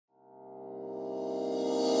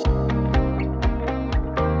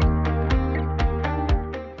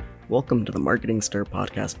Welcome to the Marketing Stir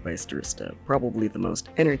podcast by Stirista, probably the most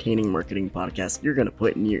entertaining marketing podcast you're going to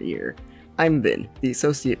put in your ear. I'm Vin, the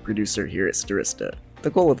associate producer here at Stirista. The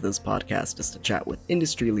goal of this podcast is to chat with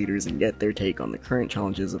industry leaders and get their take on the current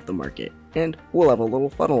challenges of the market, and we'll have a little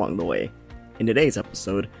fun along the way. In today's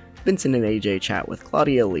episode, Vincent and Ajay chat with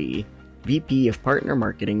Claudia Lee, VP of Partner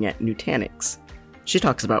Marketing at Nutanix. She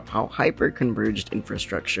talks about how hyper-converged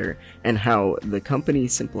infrastructure and how the company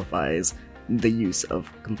simplifies the use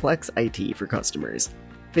of complex IT for customers.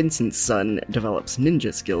 Vincent's son develops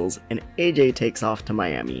ninja skills, and Ajay takes off to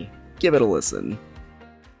Miami. Give it a listen.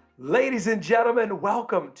 Ladies and gentlemen,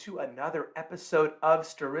 welcome to another episode of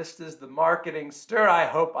Stirista's The Marketing Stir. I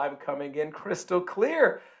hope I'm coming in crystal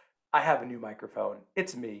clear. I have a new microphone.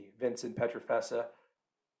 It's me, Vincent Petrofessa,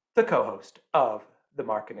 the co-host of The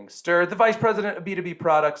Marketing Stir, the Vice President of B2B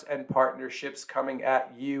Products and Partnerships, coming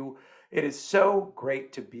at you. It is so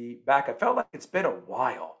great to be back. I felt like it's been a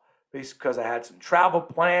while because I had some travel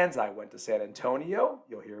plans. I went to San Antonio.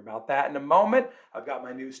 You'll hear about that in a moment. I've got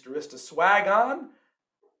my new Stirista swag on.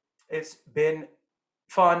 It's been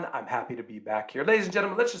fun. I'm happy to be back here. Ladies and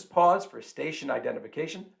gentlemen, let's just pause for station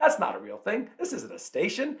identification. That's not a real thing. This isn't a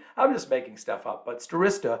station. I'm just making stuff up. But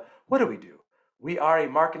Stirista, what do? We are a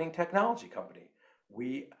marketing technology company.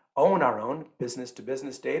 We own our own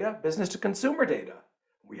business-to-business data, business-to-consumer data.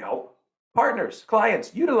 We help partners,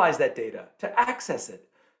 clients utilize that data to access it,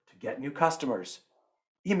 to get new customers,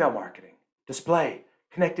 email marketing, display,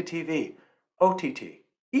 connected TV, OTT.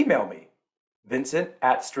 Email me,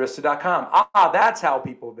 Vincent@Stirista.com. That's how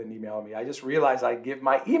people have been emailing me. I just realized I give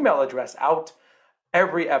my email address out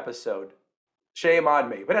every episode. Shame on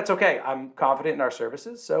me, but that's okay. I'm confident in our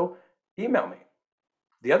services, so email me.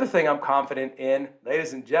 The other thing I'm confident in,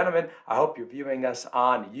 ladies and gentlemen, I hope you're viewing us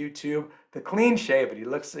on YouTube. The clean shaven, he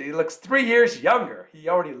looks 3 years younger. He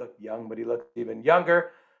already looked young, but he looked even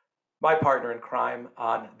younger. My partner in crime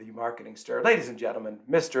on the Marketing Stir, ladies and gentlemen,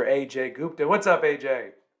 Mr. Ajay Gupta. What's up,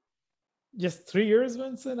 Ajay? Just 3 years,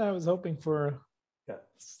 Vincent? I was hoping for a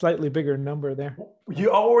slightly bigger number there.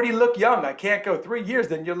 You already look young. I can't go 3 years,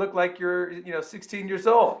 then you look like you're 16 years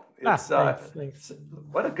old. Thanks.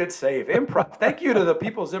 What a good save. Improv. Thank you to the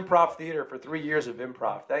People's Improv Theater for 3 years of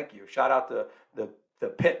improv. Thank you. Shout out to the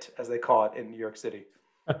Pit, as they call it in New York City.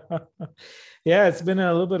 Yeah, it's been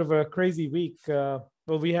a little bit of a crazy week.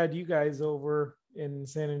 We had you guys over in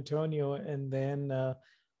San Antonio, and then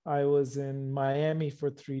I was in Miami for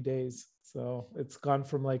 3 days. So it's gone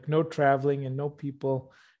from like no traveling and no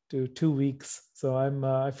people to 2 weeks. So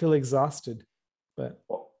I feel exhausted. But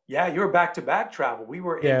yeah, you were back-to-back travel. We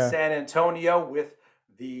were in San Antonio with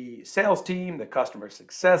the sales team, the customer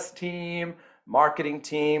success team, marketing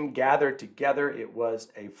team gathered together. It was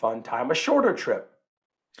a fun time, a shorter trip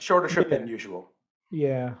than usual.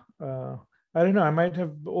 Yeah. I don't know. I might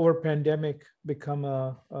have over pandemic become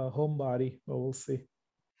a homebody, but we'll see.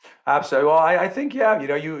 Absolutely. Well, I think,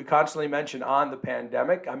 you constantly mention on the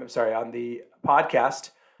podcast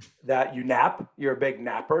that you nap. You're a big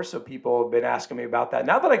napper. So people have been asking me about that.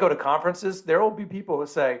 Now that I go to conferences, there will be people who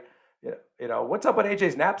say, what's up with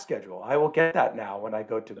AJ's nap schedule? I will get that now when I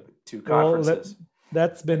go to conferences. Well,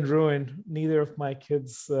 that's been ruined. Neither of my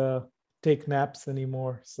kids take naps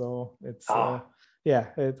anymore. So it's,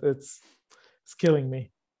 it's killing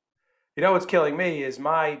me. You know what's killing me is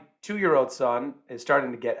my 2-year-old son is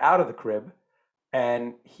starting to get out of the crib,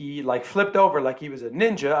 and he flipped over like he was a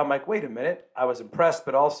ninja. I'm like, wait a minute. I was impressed,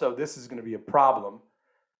 but also this is going to be a problem.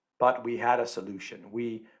 But we had a solution.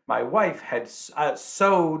 My wife had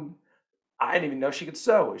sewed. I didn't even know she could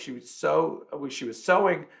sew. She was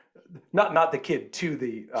sewing, not the kid to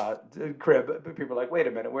the crib. But people are like, wait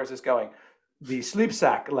a minute, where's this going? The sleep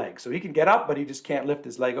sack leg, so he can get up, but he just can't lift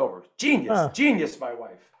his leg over. Genius, my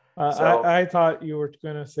wife. I thought you were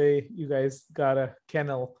going to say you guys got a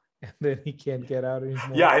kennel and then he can't get out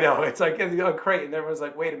anymore. Yeah, I know. It's like a crate, and everyone's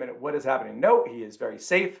like, wait a minute, what is happening? No, he is very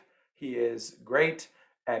safe. He is great,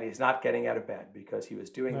 and he's not getting out of bed because he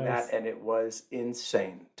was doing that, and it was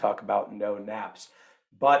insane. Talk about no naps.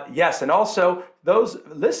 But yes, and also those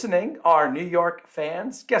listening are New York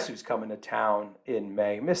fans. Guess who's coming to town in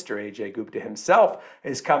May? Mr. Ajay Gupta himself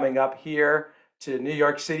is coming up here to New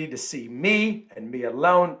York City to see me and me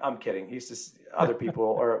alone. I'm kidding. He's just other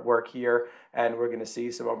people are at work here, and we're going to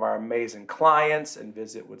see some of our amazing clients and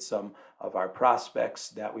visit with some of our prospects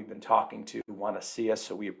that we've been talking to who want to see us.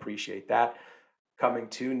 So we appreciate that. Coming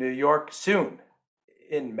to New York soon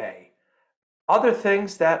in May. Other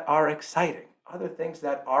things that are exciting, other things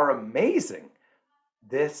that are amazing.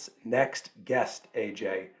 This next guest,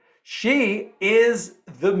 AJ, She is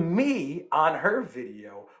the me on her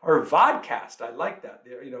video or vodcast. I like that.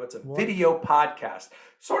 It's a What? video podcast.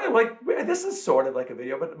 Sort of like, this is sort of like a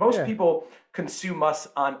video, but most Yeah. people consume us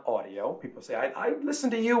on audio. People say, I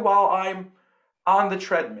listen to you while I'm on the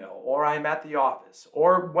treadmill or I'm at the office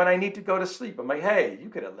or when I need to go to sleep. I'm like, hey, you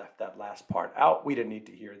could have left that last part out. We didn't need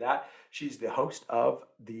to hear that. She's the host of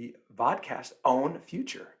the vodcast Own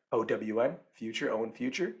Future, OWN, Future, Own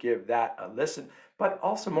Future. Give that a listen. But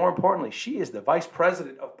also, more importantly, she is the Vice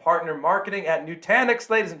President of Partner Marketing at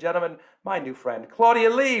Nutanix. Ladies and gentlemen, my new friend, Claudia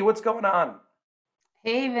Lee. What's going on?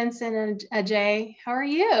 Hey, Vincent and Ajay. How are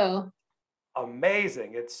you?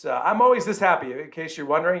 Amazing. I'm always this happy. In case you're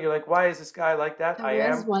wondering, you're like, why is this guy like that? I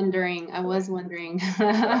was wondering. What do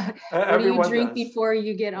you Everyone drink does. before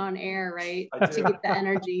you get on air, right? I To do. get the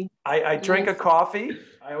energy. I drink a Yes. coffee.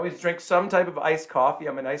 I always drink some type of iced coffee.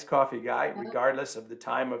 I'm an iced coffee guy, regardless of the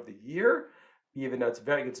time of the year, even though it's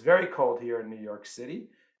very cold here in New York City.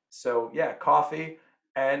 So yeah, coffee.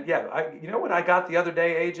 And yeah, you know what I got the other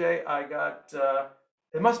day, AJ? I got,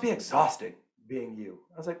 it must be exhausting being you.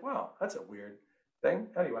 I was like, wow, that's a weird thing.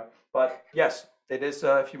 Anyway, but yes, it is,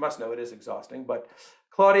 if you must know, it is exhausting. But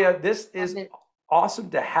Claudia, this is awesome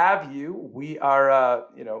to have you. We are,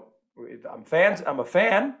 I'm a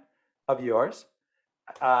fan of yours.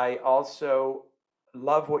 I also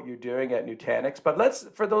love what you're doing at Nutanix.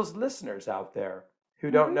 But for those listeners out there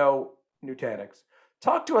who don't know Nutanix,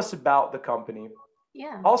 talk to us about the company.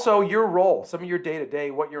 Yeah. Also, your role, some of your day to day,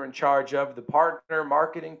 what you're in charge of, the partner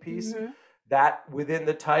marketing piece. That within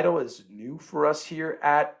the title is new for us here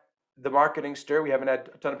at the Marketing Stir. We haven't had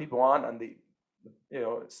a ton of people on the,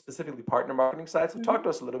 specifically partner marketing side. So talk to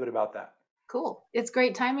us a little bit about that. Cool. It's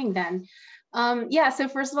great timing then. So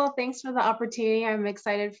first of all, thanks for the opportunity. I'm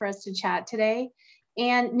excited for us to chat today.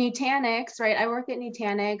 And Nutanix, right? I work at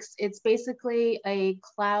Nutanix. It's basically a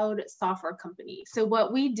cloud software company. So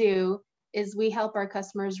what we do is we help our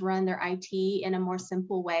customers run their IT in a more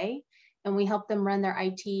simple way. And we help them run their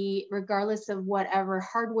IT regardless of whatever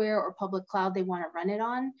hardware or public cloud they want to run it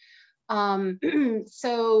on.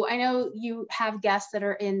 So I know you have guests that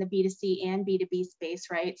are in the B2C and B2B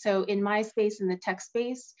space, right? So in my space, in the tech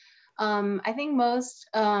space, I think most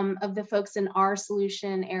of the folks in our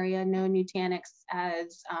solution area know Nutanix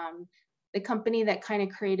as the company that kind of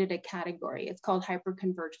created a category. It's called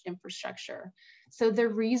hyper-converged infrastructure. So the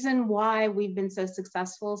reason why we've been so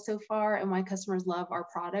successful so far and why customers love our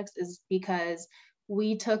products is because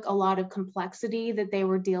we took a lot of complexity that they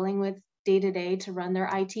were dealing with day to day to run their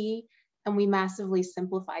IT, and we massively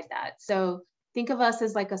simplified that. So think of us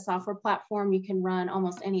as like a software platform. You can run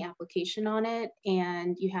almost any application on it,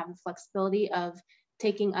 and you have the flexibility of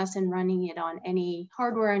taking us and running it on any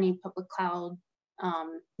hardware, any public cloud,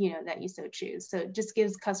 that you so choose. So it just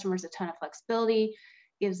gives customers a ton of flexibility,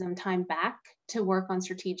 gives them time back to work on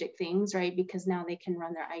strategic things, right? Because now they can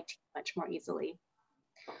run their IT much more easily.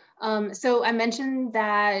 So I mentioned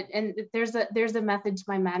that, and there's a method to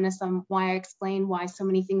my madness on why I explain why so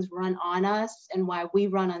many things run on us and why we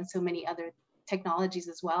run on so many other technologies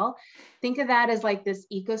as well. Think of that as like this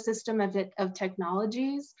ecosystem of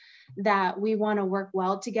technologies that we want to work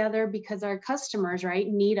well together because our customers, right,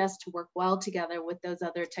 need us to work well together with those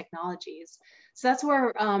other technologies. So that's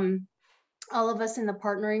where all of us in the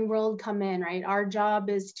partnering world come in, right? Our job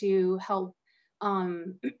is to help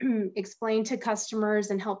explain to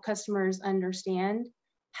customers and help customers understand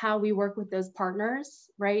how we work with those partners,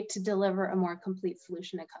 right, to deliver a more complete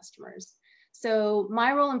solution to customers. So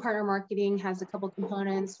my role in partner marketing has a couple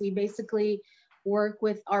components. We basically work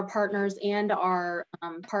with our partners and our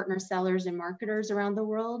partner sellers and marketers around the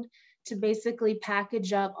world to basically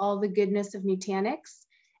package up all the goodness of Nutanix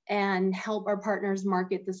and help our partners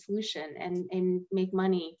market the solution and make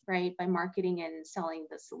money, right, by marketing and selling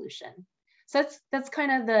the solution. So that's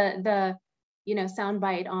kind of the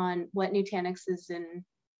soundbite on what Nutanix is and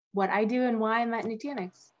what I do and why I'm at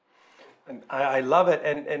Nutanix. And I love it.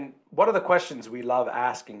 And one of the questions we love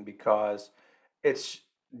asking, because it's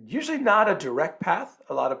usually not a direct path.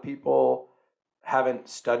 A lot of people haven't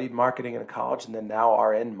studied marketing in college and then now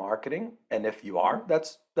are in marketing. And if you are,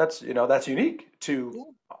 that's unique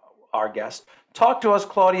to our guest. Talk to us,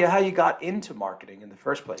 Claudia, how you got into marketing in the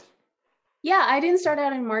first place. Yeah, I didn't start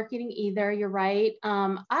out in marketing either. You're right.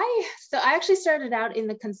 I actually started out in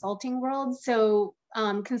the consulting world. So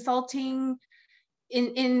consulting.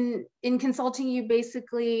 In consulting, you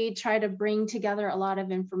basically try to bring together a lot of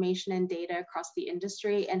information and data across the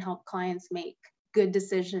industry and help clients make good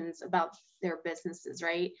decisions about their businesses,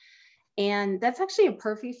 right? And that's actually a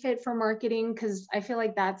perfect fit for marketing because I feel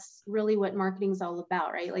like that's really what marketing is all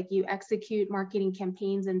about, right? Like you execute marketing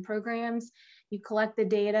campaigns and programs, you collect the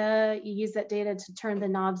data, you use that data to turn the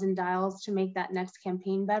knobs and dials to make that next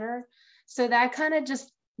campaign better. So that kind of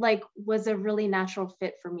just like was a really natural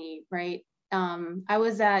fit for me, right? I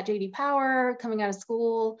was at JD Power coming out of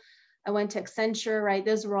school. I went to Accenture, right?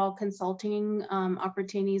 Those were all consulting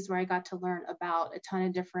opportunities where I got to learn about a ton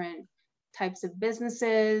of different types of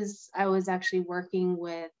businesses. I was actually working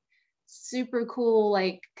with super cool,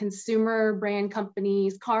 like consumer brand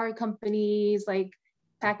companies, car companies, like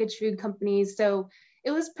packaged food companies. So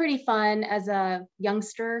it was pretty fun as a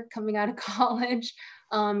youngster coming out of college,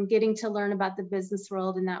 getting to learn about the business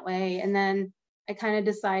world in that way. And then I kind of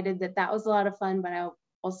decided that that was a lot of fun, but I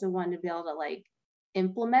also wanted to be able to like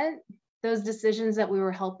implement those decisions that we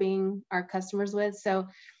were helping our customers with. So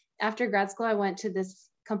after grad school, I went to this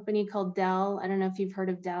company called Dell. I don't know if you've heard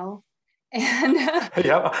of Dell. And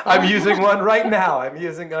yeah, I'm using one right now. I'm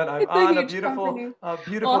on a beautiful,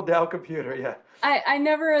 well, Dell computer. Yeah. I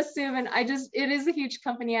never assume, and it is a huge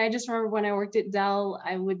company. I just remember when I worked at Dell,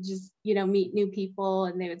 I would just, meet new people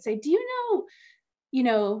and they would say, do you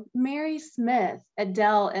know, Mary Smith at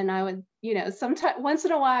Dell? And I would, sometimes once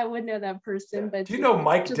in a while I would know that person, but do you know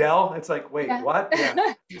Mike Dell? It's like, wait, what?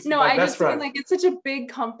 Yeah. No, I just mean like it's such a big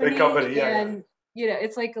company. Big company, yeah. And,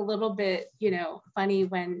 it's like a little bit, funny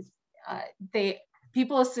when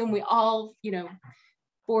people assume we all,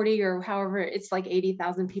 40 or however, it's like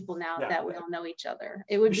 80,000 people now that we all know each other.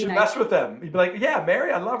 It would be nice. Mess with them. You'd be like, yeah,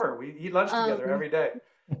 Mary, I love her. We eat lunch together every day.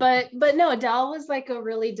 But no, Dell was like a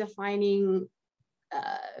really defining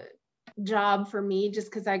job for me,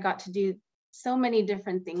 just because I got to do so many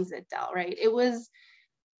different things at Dell, right?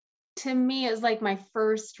 To me, it was like my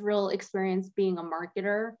first real experience being a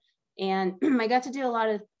marketer. And I got to do a lot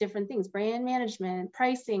of different things: brand management,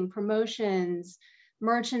 pricing, promotions,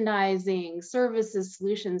 merchandising, services,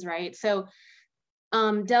 solutions, right? So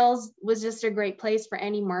Dell's was just a great place for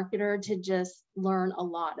any marketer to just learn a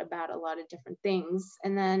lot about a lot of different things.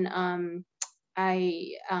 And then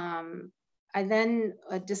I then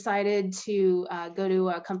decided to go to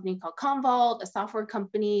a company called Commvault, a software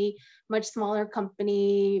company, much smaller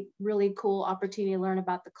company, really cool opportunity to learn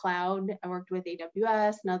about the cloud. I worked with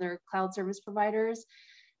AWS and other cloud service providers.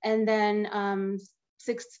 And then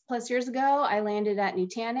 6+ years ago, I landed at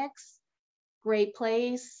Nutanix. Great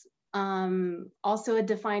place. Also a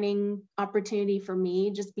defining opportunity for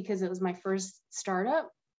me, just because it was my first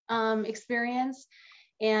startup experience.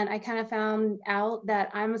 And I kind of found out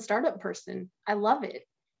that I'm a startup person. I love it.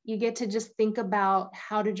 You get to just think about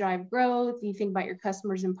how to drive growth. You think about your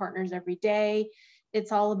customers and partners every day.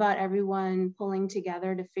 It's all about everyone pulling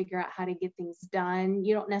together to figure out how to get things done.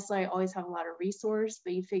 You don't necessarily always have a lot of resource,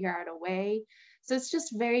 but you figure out a way. So it's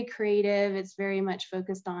just very creative. It's very much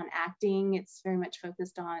focused on acting. It's very much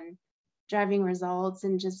focused on driving results,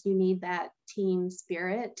 and just you need that team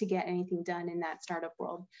spirit to get anything done in that startup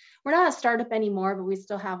world. We're not a startup anymore, but we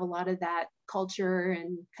still have a lot of that culture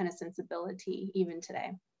and kind of sensibility even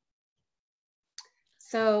today.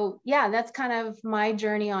 So yeah, that's kind of my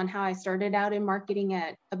journey on how I started out in marketing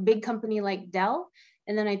at a big company like Dell.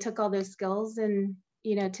 And then I took all those skills and,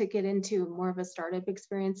 took it into more of a startup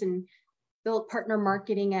experience and built partner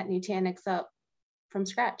marketing at Nutanix up from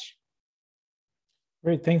scratch.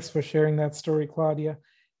 Great, thanks for sharing that story, Claudia.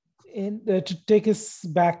 And to take us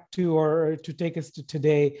back to, or to take us to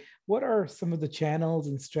today, what are some of the channels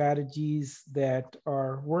and strategies that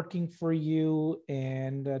are working for you?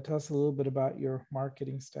 And tell us a little bit about your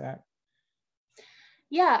marketing stack.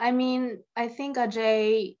 Yeah, I mean, I think,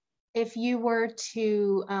 Ajay, if you were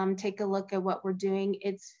to take a look at what we're doing,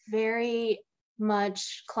 it's very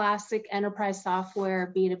much classic enterprise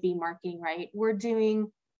software, B2B marketing, right? We're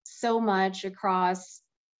doing so much across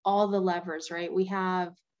all the levers, right? We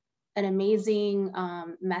have an amazing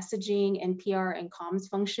messaging and PR and comms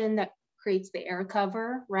function that creates the air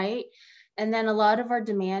cover, right? And then a lot of our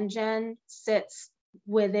demand gen sits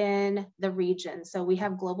within the region. So we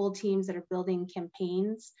have global teams that are building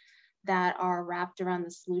campaigns that are wrapped around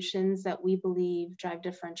the solutions that we believe drive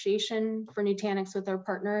differentiation for Nutanix with our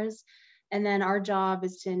partners. And then our job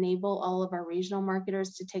is to enable all of our regional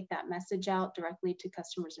marketers to take that message out directly to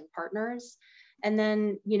customers and partners. And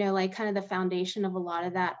then, like kind of the foundation of a lot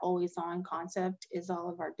of that always on concept is all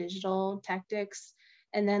of our digital tactics.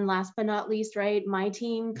 And then last but not least, right, my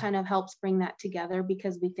team kind of helps bring that together,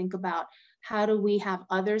 because we think about how do we have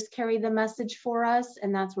others carry the message for us?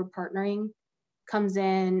 And that's where partnering comes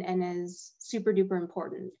in and is super duper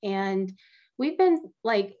important. And we've been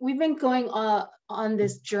going on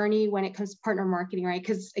this journey when it comes to partner marketing, right?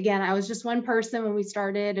 Because again, I was just one person when we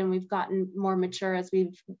started, and we've gotten more mature as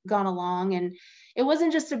we've gone along. And it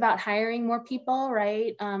wasn't just about hiring more people,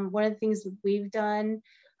 right? One of the things that we've done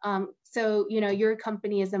So, your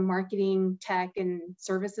company is a marketing, tech, and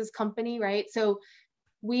services company, right? So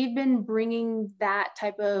we've been bringing that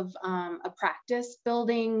type of a practice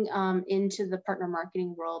building into the partner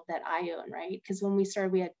marketing world that I own, right? Because when we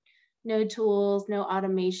started, we had no tools, no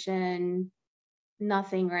automation,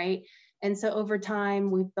 nothing, right? And so over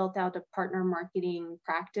time, we've built out a partner marketing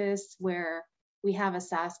practice where we have a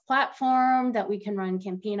SaaS platform that we can run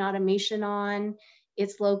campaign automation on.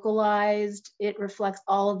 It's localized. It reflects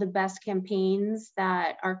all of the best campaigns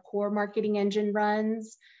that our core marketing engine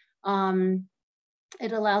runs.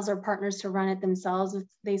 It allows our partners to run it themselves if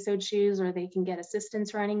they so choose, or they can get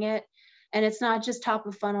assistance running it. And it's not just top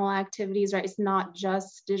of funnel activities, right? It's not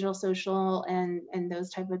just digital, social, and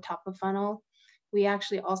those type of top of funnel. We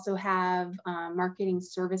actually also have marketing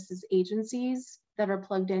services agencies that are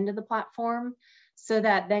plugged into the platform, so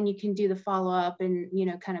that then you can do the follow-up and,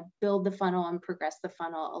 kind of build the funnel and progress the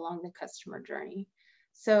funnel along the customer journey.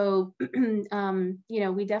 So,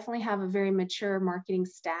 we definitely have a very mature marketing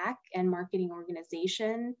stack and marketing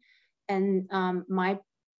organization. And my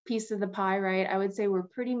piece of the pie, right? I would say we're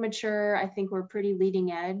pretty mature. I think we're pretty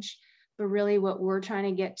leading edge. But really what we're trying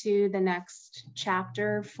to get to, the next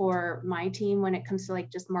chapter for my team when it comes to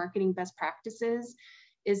like just marketing best practices,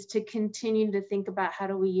 is to continue to think about how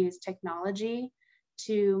do we use technology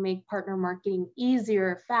to make partner marketing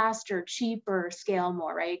easier, faster, cheaper, scale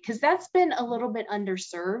more, right? Because that's been a little bit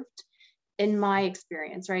underserved in my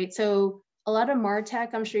experience, right? So a lot of MarTech,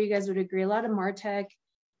 I'm sure you guys would agree, a lot of MarTech,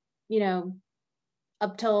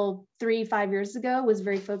 up till 3-5 years ago was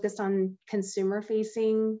very focused on consumer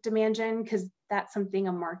facing demand gen, because that's something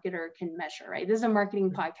a marketer can measure, right? This is a marketing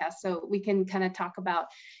podcast, so we can kind of talk about,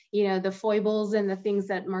 the foibles and the things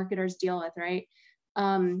that marketers deal with, right?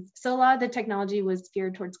 So a lot of the technology was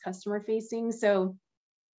geared towards customer facing. So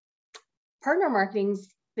partner marketing's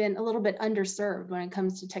been a little bit underserved when it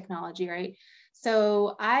comes to technology, right?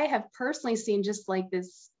 So I have personally seen just like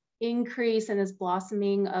this increase and this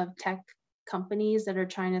blossoming of tech companies that are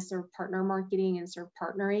trying to serve partner marketing and serve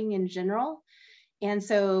partnering in general. And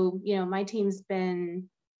so, my team's been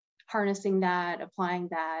harnessing that, applying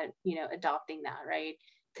that, adopting that, right?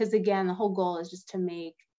 Because again, the whole goal is just to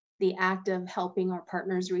make the act of helping our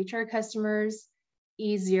partners reach our customers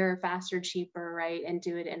easier, faster, cheaper, right? And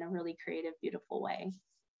do it in a really creative, beautiful way.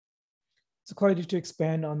 So Claudia, to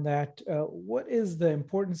expand on that, what is the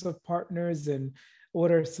importance of partners, and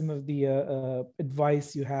what are some of the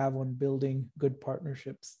advice you have on building good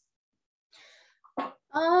partnerships?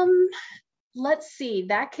 Let's see,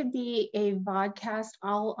 that could be a podcast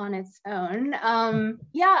all on its own.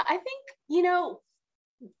 Yeah, I think,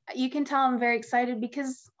 you can tell I'm very excited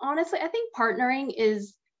because honestly, I think partnering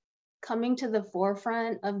is coming to the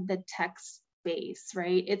forefront of the tech space,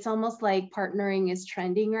 right? It's almost like partnering is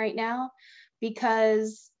trending right now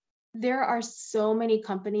because there are so many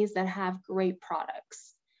companies that have great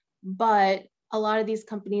products, but a lot of these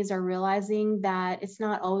companies are realizing that it's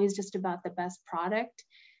not always just about the best product.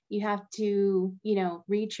 You have to,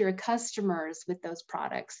 reach your customers with those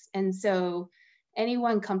products. And so any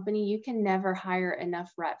one company, you can never hire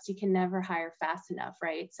enough reps. You can never hire fast enough,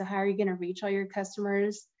 right? So how are you going to reach all your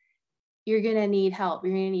customers? You're going to need help.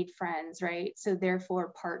 You're going to need friends, right? So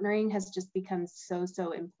therefore, partnering has just become so,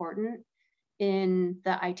 so important in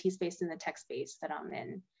the IT space and the tech space that I'm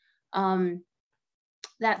in.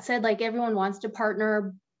 That said, like everyone wants to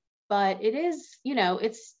partner, but it is,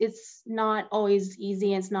 it's not always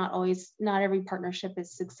easy. It's not every partnership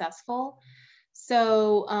is successful.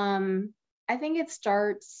 So I think it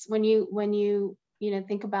starts when you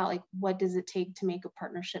think about like, what does it take to make a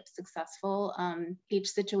partnership successful? Each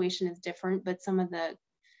situation is different, but some of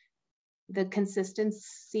the consistent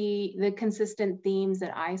themes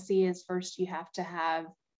that I see is, first, you have to have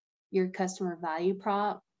your customer value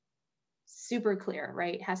prop super clear,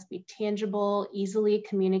 right? It has to be tangible, easily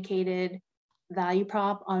communicated value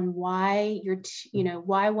prop on why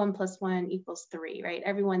why 1 + 1 = 3, right?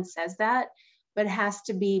 Everyone says that, but it has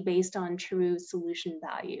to be based on true solution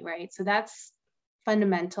value, right? So that's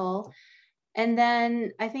fundamental. And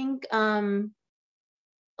then I think a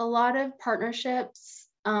lot of partnerships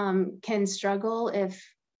can struggle if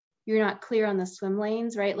you're not clear on the swim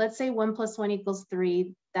lanes, right? Let's say 1 + 1 =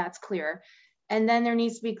 3, that's clear. And then there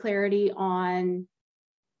needs to be clarity on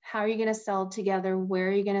how are you going to sell together, where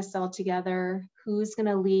are you going to sell together, who's going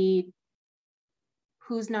to lead,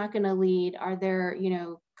 who's not going to lead, are there,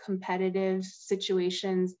 competitive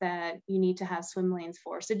situations that you need to have swim lanes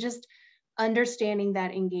for. So just understanding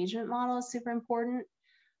that engagement model is super important.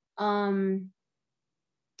 And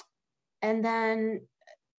then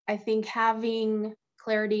I think having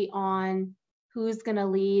clarity on who's going to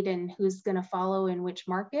lead and who's going to follow in which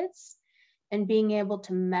markets, and being able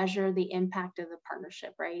to measure the impact of the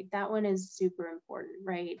partnership, right? That one is super important,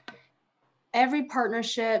 right? Every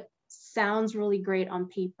partnership sounds really great on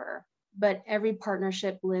paper, but every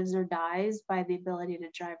partnership lives or dies by the ability to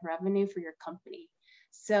drive revenue for your company.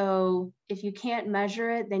 So if you can't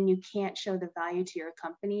measure it, then you can't show the value to your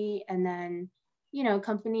company. And then, you know,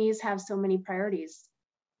 companies have so many priorities.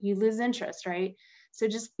 You lose interest, right? So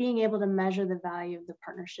just being able to measure the value of the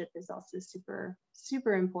partnership is also super,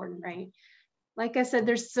 super important, right? Like I said,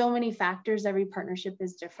 there's so many factors. Every partnership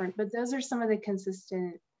is different, but those are some of the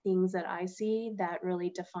consistent things that I see that really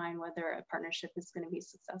define whether a partnership is going to be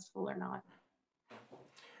successful or not.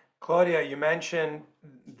 Claudia, you mentioned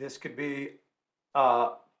this could be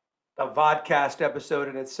a vodcast episode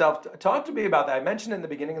in itself. Talk to me about that. I mentioned it in the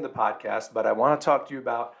beginning of the podcast, but I want to talk to you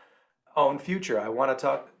about Own Future. I want to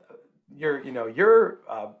talk your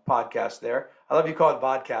podcast there. I love you call it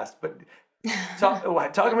vodcast, but talk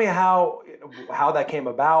to me how that came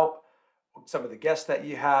about, some of the guests that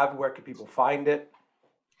you have, where can people find it?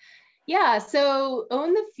 Yeah, so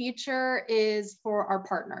Own the Future is for our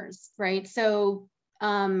partners, right? So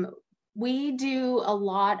we do a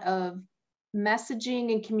lot of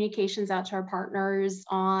messaging and communications out to our partners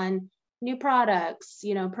on new products,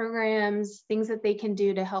 you know, programs, things that they can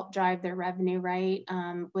do to help drive their revenue, right?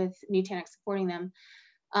 With Nutanix supporting them.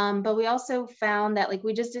 But we also found that like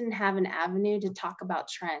we just didn't have an avenue to talk about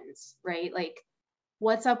trends, right? Like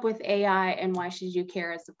what's up with AI and why should you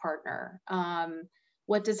care as a partner?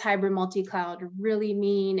 What does hybrid multi-cloud really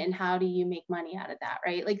mean and how do you make money out of that,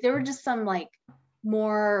 right? Like there were just some like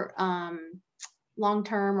more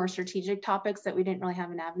long-term or strategic topics that we didn't really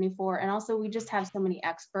have an avenue for. And also we just have so many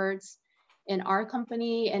experts in our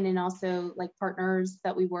company and in also like partners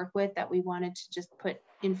that we work with that we wanted to just put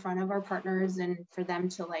in front of our partners and for them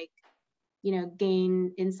to like, you know,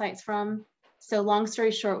 gain insights from. So long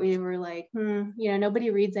story short, we were like, you know,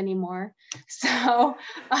 nobody reads anymore. So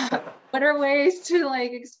what are ways to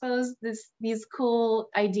like expose these cool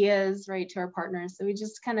ideas, right, to our partners? So we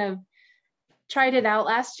just kind of tried it out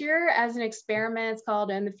last year as an experiment. It's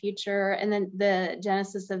called Own the Future. And then the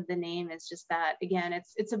genesis of the name is just that, again,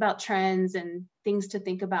 it's about trends and things to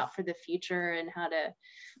think about for the future and how to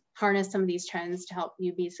harness some of these trends to help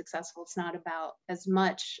you be successful. It's not about as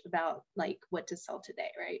much about like what to sell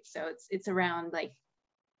today, right? So it's around like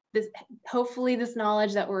this, hopefully this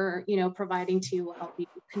knowledge that we're, you know, providing to you will help you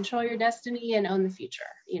control your destiny and own the future,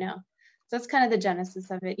 you know? So that's kind of the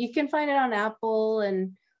genesis of it. You can find it on Apple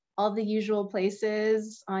and all the usual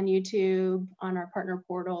places, on YouTube, on our partner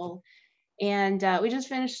portal. And we just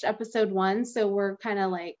finished episode 1. So we're kind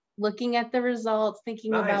of like looking at the results,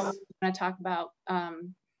 thinking about what we want to talk about.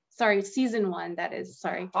 Sorry, season 1, that is,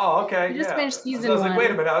 sorry. Oh, okay. We just finished season 1. I was like,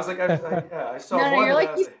 wait a minute. I was like, I saw no, one. You're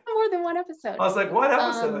like, you saw more than one episode. I was like, what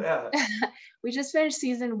episode? Yeah. We just finished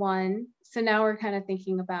season 1. So now we're kind of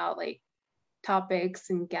thinking about like topics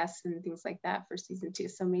and guests and things like that for season 2.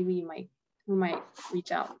 So maybe we might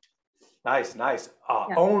reach out. Nice.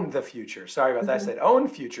 Yeah. Own the future. Sorry about that. I said own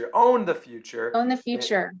future. Own the future. Own the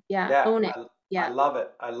future. Yeah. Own it. I love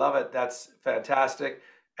it. That's fantastic.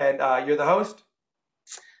 And you're the host?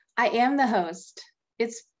 I am the host.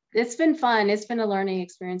 It's been fun. It's been a learning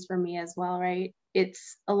experience for me as well, right?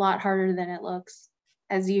 It's a lot harder than it looks,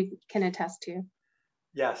 as you can attest to.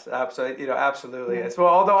 Yes, absolutely. Absolutely. Yeah. So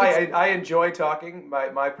although I enjoy talking,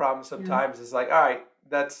 my problem sometimes is like, all right,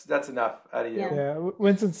 that's enough out of you. Yeah,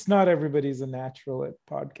 Vincent's not everybody's a natural at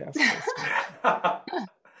podcasting.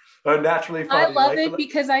 Naturally funny. I love it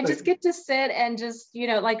because I just get to sit and just,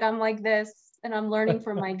 like I'm like this and I'm learning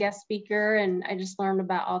from my guest speaker and I just learned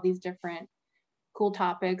about all these different cool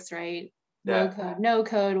topics, right? Yeah. Low code, no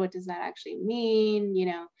code, what does that actually mean?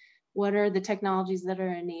 What are the technologies that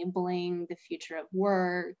are enabling the future of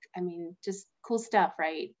work? I mean, just cool stuff,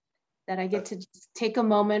 right? That I get to just take a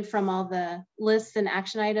moment from all the lists and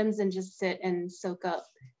action items and just sit and soak up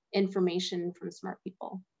information from smart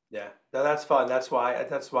people. Yeah, no, that's fun. That's why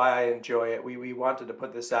I enjoy it. We wanted to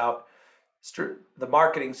put this out. The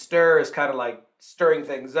marketing stir is kind of like stirring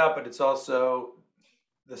things up, but it's also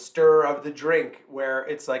the stir of the drink where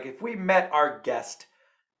it's like, if we met our guest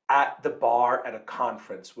at the bar at a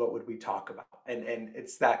conference, what would we talk about? And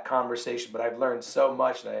it's that conversation, but I've learned so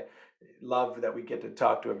much and I love that we get to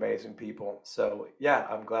talk to amazing people. So yeah,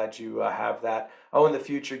 I'm glad you have that. In the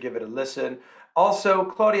future, give it a listen. Also,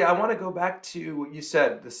 Claudia, I want to go back to what you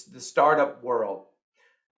said, the startup world.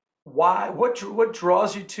 Why? What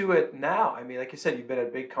draws you to it now? I mean, like you said, you've been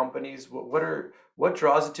at big companies. What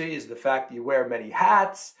draws it to you? Is the fact that you wear many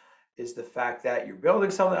hats? Is the fact that you're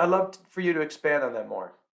building something? I'd love for you to expand on that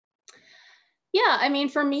more. Yeah, I mean,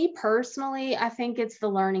 for me personally, I think it's the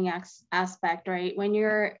learning aspect, right?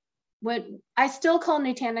 What I still call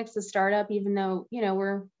Nutanix a startup, even though, you know,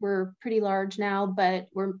 we're pretty large now, but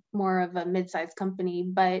we're more of a mid-sized company.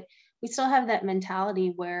 But we still have that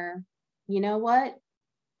mentality where, you know what,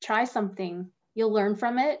 try something, you'll learn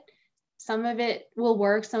from it. Some of it will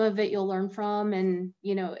work, some of it you'll learn from, and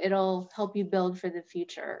you know, it'll help you build for the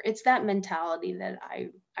future. It's that mentality that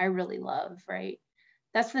I really love, right?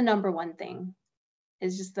 That's the number one thing,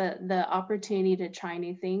 is just the opportunity to try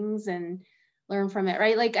new things and learn from it,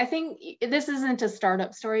 right? Like, I think this isn't a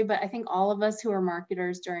startup story, but I think all of us who are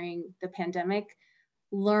marketers during the pandemic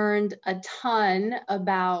learned a ton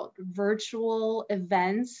about virtual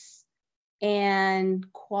events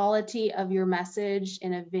and quality of your message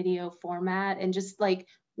in a video format, and just like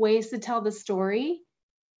ways to tell the story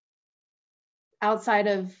outside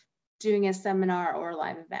of doing a seminar or a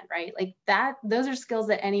live event, right? Like that, those are skills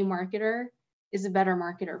that any marketer is a better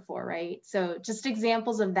marketer for, right? So just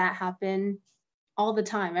examples of that happen all the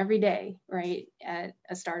time, every day, right? At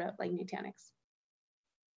a startup like Nutanix.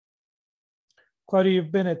 Claudia,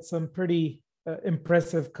 you've been at some pretty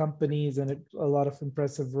impressive companies and a lot of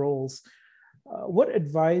impressive roles. What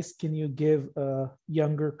advice can you give a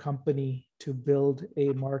younger company to build a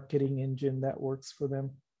marketing engine that works for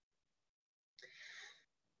them?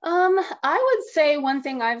 I would say one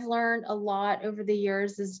thing I've learned a lot over the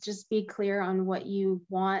years is just be clear on what you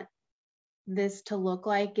want this to look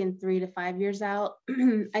like in 3 to 5 years out.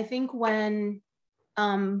 I think when,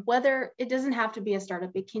 whether it doesn't have to be a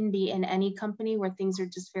startup, it can be in any company where things are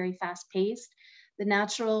just very fast paced. The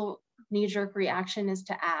natural knee-jerk reaction is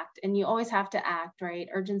to act, and you always have to act, right?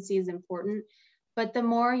 Urgency is important. But the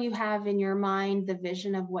more you have in your mind the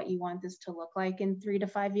vision of what you want this to look like in 3 to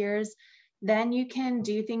 5 years, then you can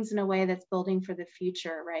do things in a way that's building for the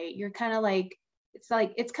future, right? You're kind of like, it's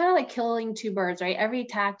kind of like killing two birds, right? Every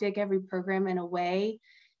tactic, every program, in a way,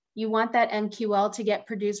 you want that MQL to get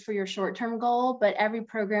produced for your short-term goal, but every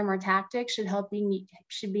program or tactic should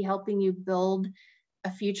be helping you build a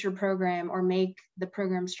future program, or make the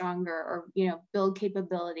program stronger, or, you know, build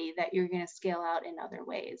capability that you're going to scale out in other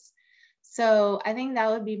ways. So I think that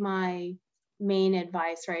would be my main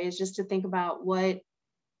advice, right? Is just to think about what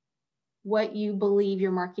you believe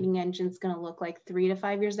your marketing engine is going to look like 3 to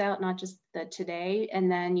 5 years out, not just the today,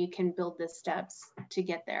 and then you can build the steps to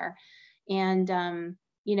get there. And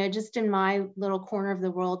you know, just in my little corner of the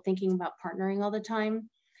world, thinking about partnering all the time,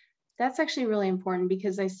 that's actually really important,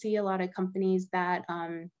 because I see a lot of companies that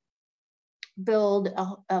build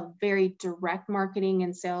a very direct marketing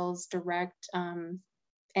and sales direct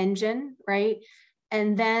engine, right?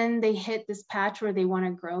 And then they hit this patch where they want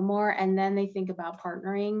to grow more, and then they think about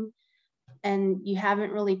partnering, and you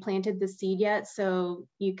haven't really planted the seed yet. So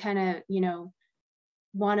you kind of, you know,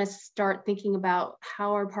 want to start thinking about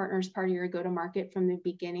how are partners part of your go-to-market from the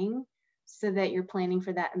beginning, so that you're planning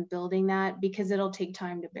for that and building that, because it'll take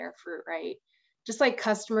time to bear fruit, right? Just like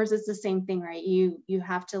customers, it's the same thing, right? You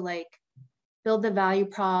have to like build the value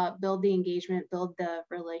prop, build the engagement, build the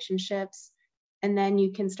relationships, and then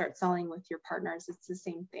you can start selling with your partners. It's the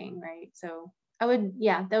same thing, right? So that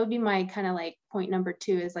would be my kind of like point number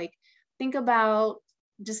 2, is like, think about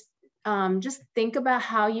just think about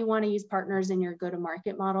how you want to use partners in your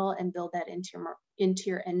go-to-market model, and build that into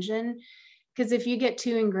your engine. Because if you get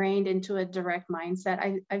too ingrained into a direct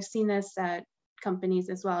mindset, I've seen this at companies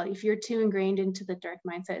as well. If you're too ingrained into the direct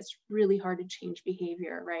mindset, it's really hard to change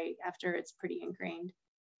behavior, right? After it's pretty ingrained.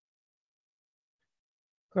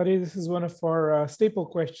 Claudia, this is one of our staple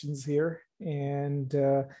questions here. And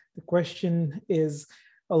the question is,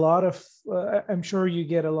 I'm sure you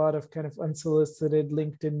get a lot of kind of unsolicited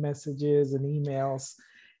LinkedIn messages and emails.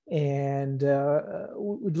 And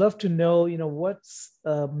we'd love to know, you know, what's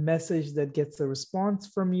a message that gets a response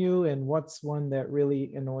from you, and what's one that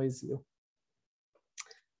really annoys you?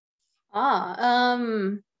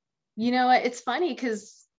 You know what? It's funny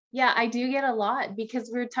because, yeah, I do get a lot, because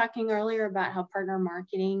we were talking earlier about how partner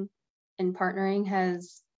marketing and partnering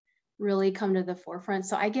has really come to the forefront.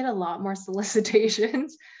 So I get a lot more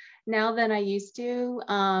solicitations now than I used to.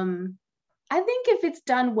 I think if it's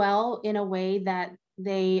done well in a way that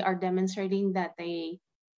they are demonstrating that they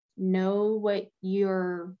know what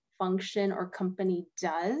your function or company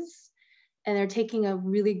does, and they're taking a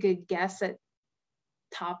really good guess at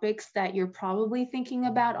topics that you're probably thinking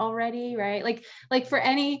about already, right? Like for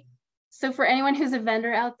anyone who's a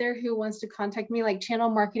vendor out there who wants to contact me, like channel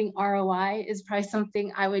marketing ROI is probably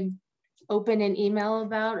something I would open an email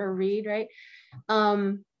about or read, right?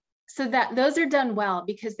 so that those are done well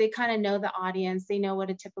because they kind of know the audience, they know what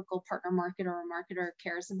a typical partner marketer or marketer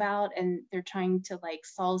cares about, and they're trying to like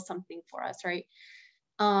solve something for us, right?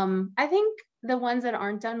 I think the ones that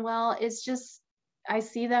aren't done well, it's just, I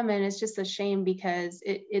see them and it's just a shame because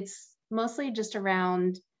it's mostly just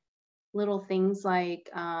around little things like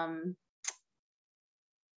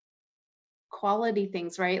quality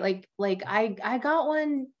things, right? Like I got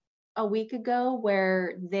one a week ago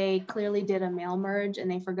where they clearly did a mail merge and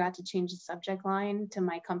they forgot to change the subject line to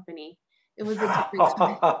my company. It was a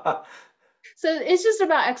different so it's just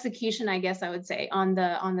about execution, I guess I would say, on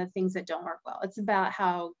the things that don't work well. It's about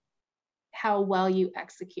how well you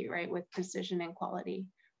execute, right, with precision and quality.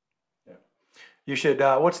 Yeah. You should,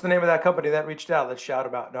 what's the name of that company that reached out? Let's shout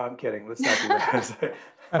about, no, I'm kidding. Let's not do that.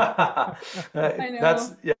 I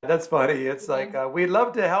know. That's funny. It's Yeah. like, we'd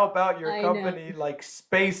love to help out your I company, know. like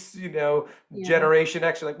space, Yeah. Generation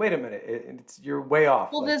X. You're like, wait a minute, you're way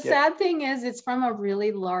off. Well, Like, the sad thing is it's from a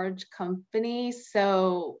really large company.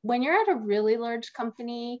 So when you're at a really large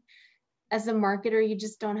company, as a marketer, you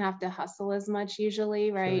just don't have to hustle as much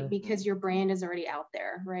usually, right? Sure. Because your brand is already out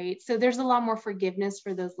there, right? So there's a lot more forgiveness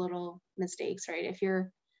for those little mistakes, right? If you're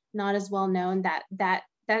not as well known,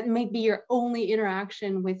 that might be your only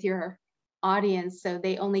interaction with your audience. So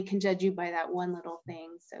they only can judge you by that one little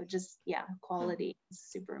thing. So just, yeah, quality is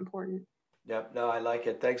super important. Yep, no, I like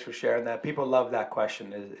it. Thanks for sharing that. People love that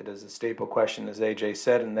question. It is a staple question, as AJ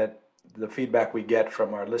said, and that the feedback we get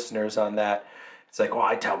from our listeners on that, it's like, well,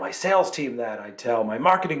 I tell my sales team that, I tell my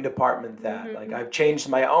marketing department that. Mm-hmm. Like, I've changed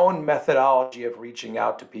my own methodology of reaching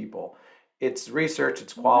out to people. It's research,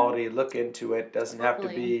 it's quality. Look into it. Doesn't have to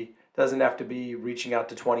be reaching out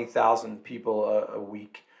to 20,000 people a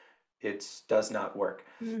week. It does not work.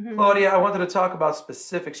 Mm-hmm. Claudia, I wanted to talk about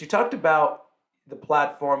specifics. You talked about the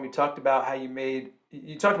platform. You talked about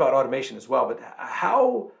you talked about automation as well, but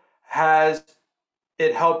how has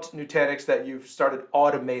it helped Nutanix that you've started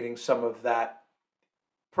automating some of that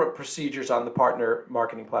procedures on the partner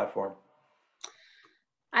marketing platform?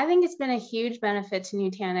 I think it's been a huge benefit to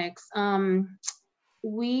Nutanix.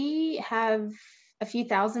 We have a few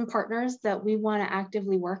thousand partners that we want to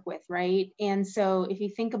actively work with, right? And so if you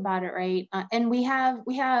think about it, right, and we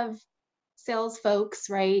have sales folks,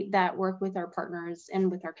 right, that work with our partners and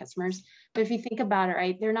with our customers. But if you think about it,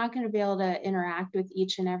 right, they're not going to be able to interact with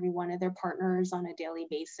each and every one of their partners on a daily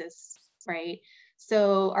basis, right?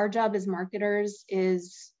 So our job as marketers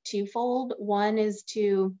is twofold. One is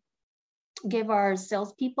to give our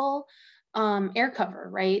salespeople air cover,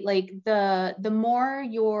 right? Like the more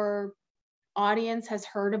your audience has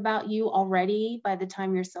heard about you already by the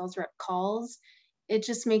time your sales rep calls, it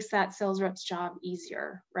just makes that sales rep's job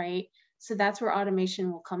easier, right? So that's where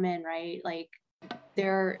automation will come in, right? Like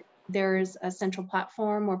there's a central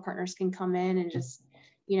platform where partners can come in and just,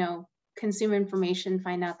 consume information,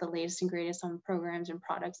 find out the latest and greatest on programs and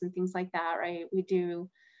products and things like that, right? We do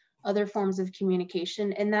other forms of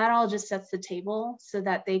communication, and that all just sets the table so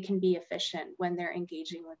that they can be efficient when they're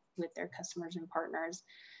engaging with their customers and partners.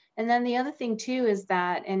 And then the other thing too is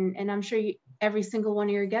that, and I'm sure every single one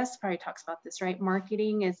of your guests probably talks about this, right?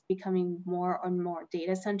 Marketing is becoming more and more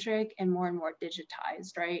data centric and more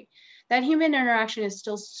digitized, right? That human interaction is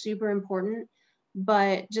still super important,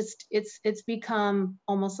 but just it's become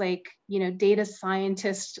almost like, data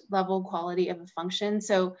scientist level quality of a function.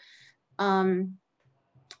 So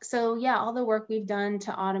yeah, all the work we've done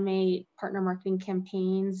to automate partner marketing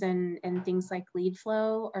campaigns and things like lead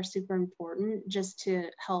flow are super important just to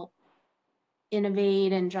help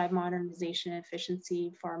innovate and drive modernization and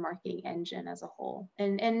efficiency for our marketing engine as a whole.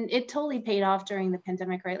 And it totally paid off during the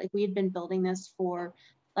pandemic, right? Like we had been building this for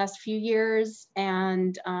last few years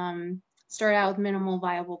and started out with minimal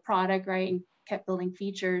viable product, right? And kept building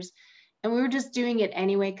features. And we were just doing it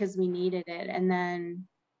anyway because we needed it. And then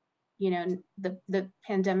the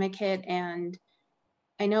pandemic hit, and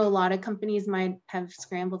I know a lot of companies might have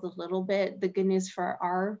scrambled a little bit. The good news for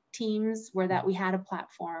our teams were that we had a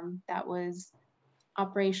platform that was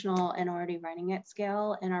operational and already running at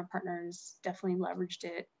scale, and our partners definitely leveraged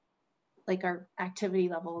it. Like our activity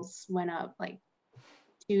levels went up like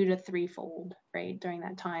 2 to 3-fold, right, during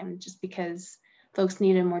that time, just because folks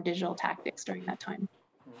needed more digital tactics during that time.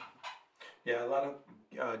 Yeah, a lot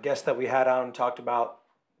of guests that we had on talked about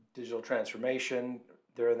digital transformation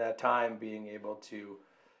during that time, being able to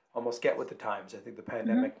almost get with the times. I think the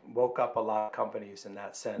pandemic woke up a lot of companies in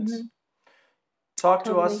that sense. Talk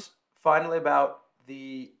to us finally about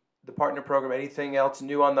the partner program. Anything else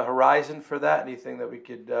new on the horizon for that? Anything that we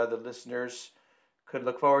could the listeners could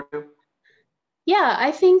look forward to? Yeah,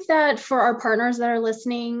 I think that for our partners that are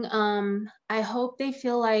listening, I hope they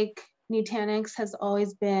feel like Nutanix has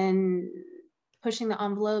always been pushing the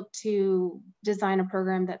envelope to design a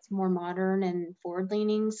program that's more modern and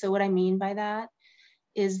forward-leaning. So what I mean by that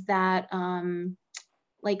is that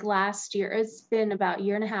like last year, it's been about a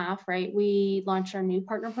year and a half, right? We launched our new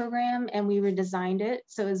partner program and we redesigned it.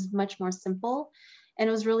 So it was much more simple. And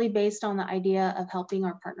it was really based on the idea of helping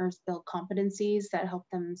our partners build competencies that help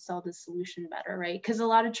them sell the solution better, right? Because a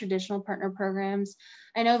lot of traditional partner programs,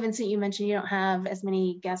 I know, Vincent, you mentioned you don't have as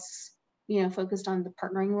many guests, focused on the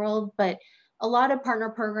partnering world, but a lot of partner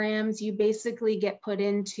programs, you basically get put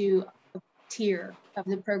into a tier of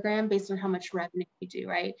the program based on how much revenue you do,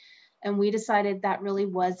 right? And we decided that really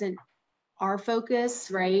wasn't our focus,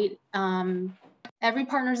 right? Every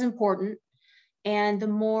partner is important. And the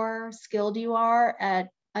more skilled you are at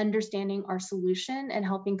understanding our solution and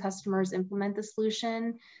helping customers implement the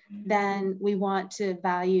solution, then we want to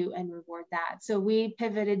value and reward that. So we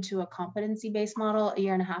pivoted to a competency-based model a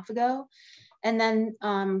year and a half ago. And then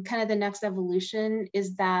kind of the next evolution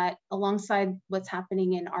is that alongside what's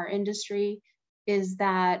happening in our industry is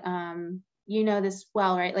that, this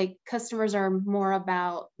well, right? Like customers are more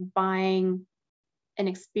about buying an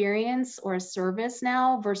experience or a service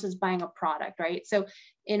now versus buying a product, right? So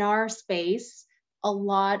in our space, a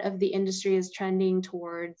lot of the industry is trending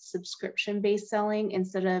towards subscription-based selling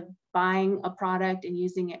instead of buying a product and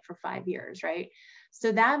using it for 5 years, right?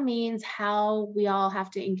 So that means how we all have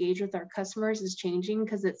to engage with our customers is changing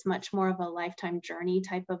because it's much more of a lifetime journey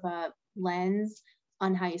type of a lens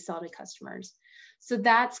on how you sell to customers. So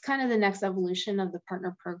that's kind of the next evolution of the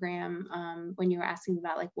partner program. When you were asking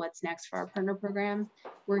about like what's next for our partner program,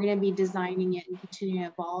 we're going to be designing it and continuing to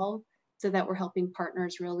evolve so that we're helping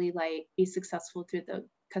partners really like be successful through the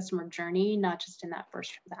customer journey, not just in that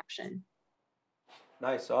first transaction.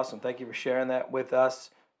 Nice, awesome. Thank you for sharing that with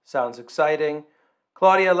us. Sounds exciting.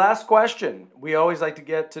 Claudia, last question. We always like to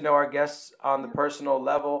get to know our guests on the personal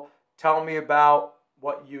level. Tell me about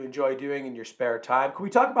what you enjoy doing in your spare time. Can we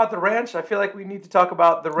talk about the ranch? I feel like we need to talk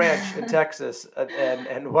about the ranch in Texas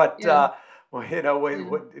and what,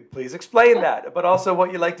 please explain that, but also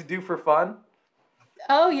what you like to do for fun.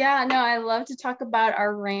 Oh yeah, no, I love to talk about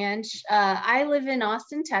our ranch. I live in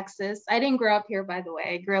Austin, Texas. I didn't grow up here, by the way.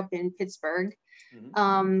 I grew up in Pittsburgh.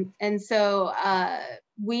 And so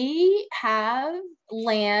we have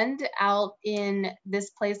land out in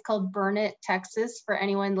this place called Burnett, Texas, for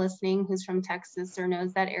anyone listening who's from Texas or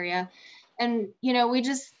knows that area. And,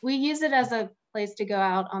 we use it as a place to go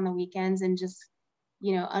out on the weekends and just,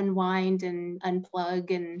 unwind and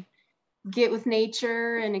unplug and get with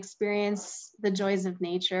nature and experience the joys of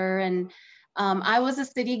nature. And I was a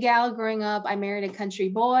city gal growing up. I married a country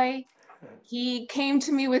boy. He came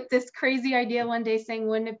to me with this crazy idea one day saying,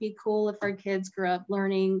 wouldn't it be cool if our kids grew up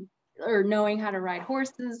learning or knowing how to ride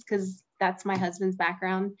horses? Because that's my husband's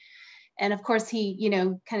background. And of course, he,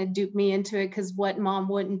 kind of duped me into it because what mom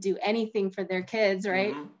wouldn't do anything for their kids,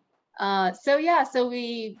 right? So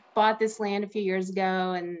we bought this land a few years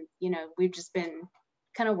ago and, we've just been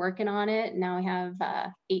kind of working on it. Now we have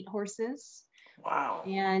 8 horses. Wow.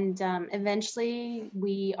 And eventually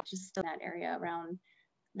we are just in that area around.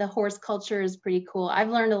 The horse culture is pretty cool. I've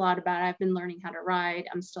learned a lot about it. I've been learning how to ride.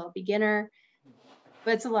 I'm still a beginner,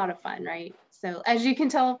 but it's a lot of fun, right? So as you can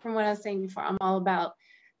tell from what I was saying before, I'm all about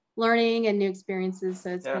learning and new experiences.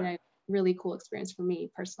 So it's been a really cool experience for me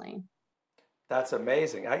personally. That's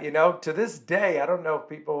amazing. To this day, I don't know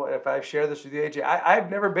if I share this with you, AJ, I've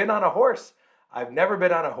never been on a horse. It's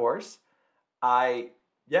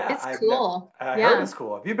cool. I heard it's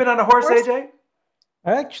cool. Have you been on a horse, AJ?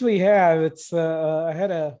 I actually have. It's I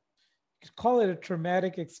had call it a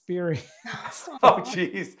traumatic experience. Oh,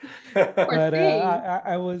 geez. But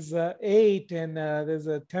I was 8, and there's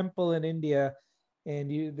a temple in India, and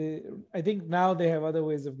I think now they have other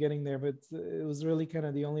ways of getting there, but it was really kind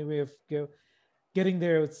of the only way of getting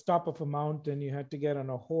there. At top of a mountain, you had to get on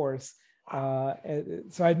a horse.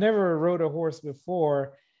 So I'd never rode a horse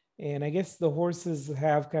before, and I guess the horses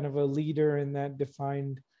have kind of a leader in that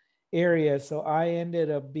defined area. So I ended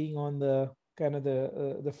up being on the kind of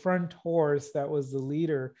the front horse that was the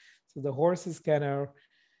leader. So the horse is kind of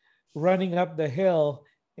running up the hill,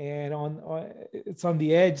 and it's on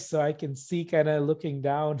the edge, so I can see kind of looking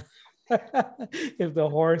down. If the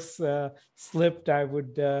horse slipped, it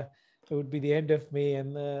would be the end of me.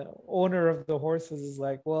 And the owner of the horses is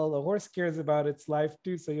like, well, the horse cares about its life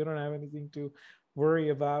too, so you don't have anything to worry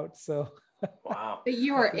about. So wow. But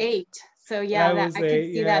you were 8. So I could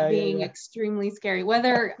see that being extremely scary.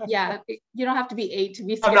 Whether, you don't have to be 8 to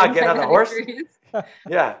be scared. I'm not getting on a horse.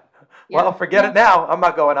 Yeah. Well, forget it now. I'm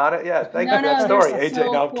not going on it. Yeah, thank you for that story, AJ.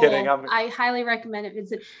 So No, I'm cool. kidding. I highly recommend it,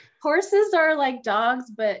 Vincent. Horses are like dogs,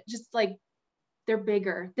 but just like they're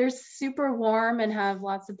bigger. They're super warm and have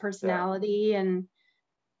lots of personality, and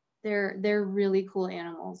they're really cool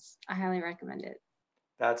animals. I highly recommend it.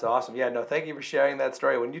 That's awesome. Yeah, no, thank you for sharing that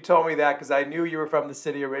story. When you told me that, because I knew you were from the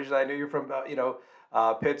city originally, I knew you were from,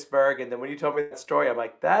 Pittsburgh. And then when you told me that story, I'm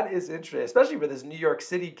like, that is interesting, especially for this New York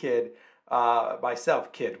City kid, who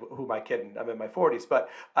am I kidding? I'm in my 40s, but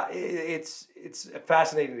it's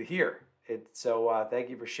fascinating to hear. So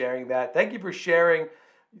thank you for sharing that. Thank you for sharing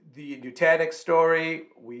the Nutanix story.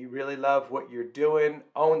 We really love what you're doing.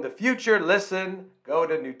 Own the future. Listen, go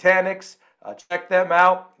to Nutanix, check them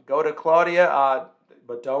out. Go to Claudia.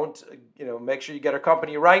 But don't, make sure you get her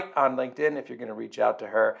company right on LinkedIn if you're going to reach out to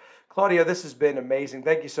her. Claudia, this has been amazing.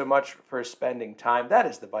 Thank you so much for spending time. That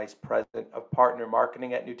is the Vice President of Partner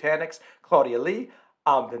Marketing at Nutanix, Claudia Lee.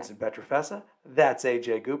 I'm Vincent Petrofessa. That's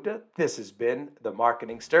AJ Gupta. This has been The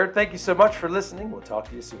Marketing Stir. Thank you so much for listening. We'll talk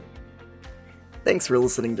to you soon. Thanks for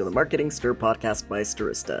listening to the Marketing Stir podcast by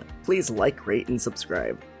Stirista. Please like, rate, and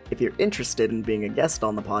subscribe. If you're interested in being a guest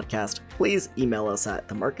on the podcast, please email us at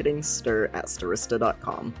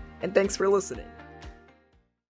themarketingstir@stirista.com. And thanks for listening.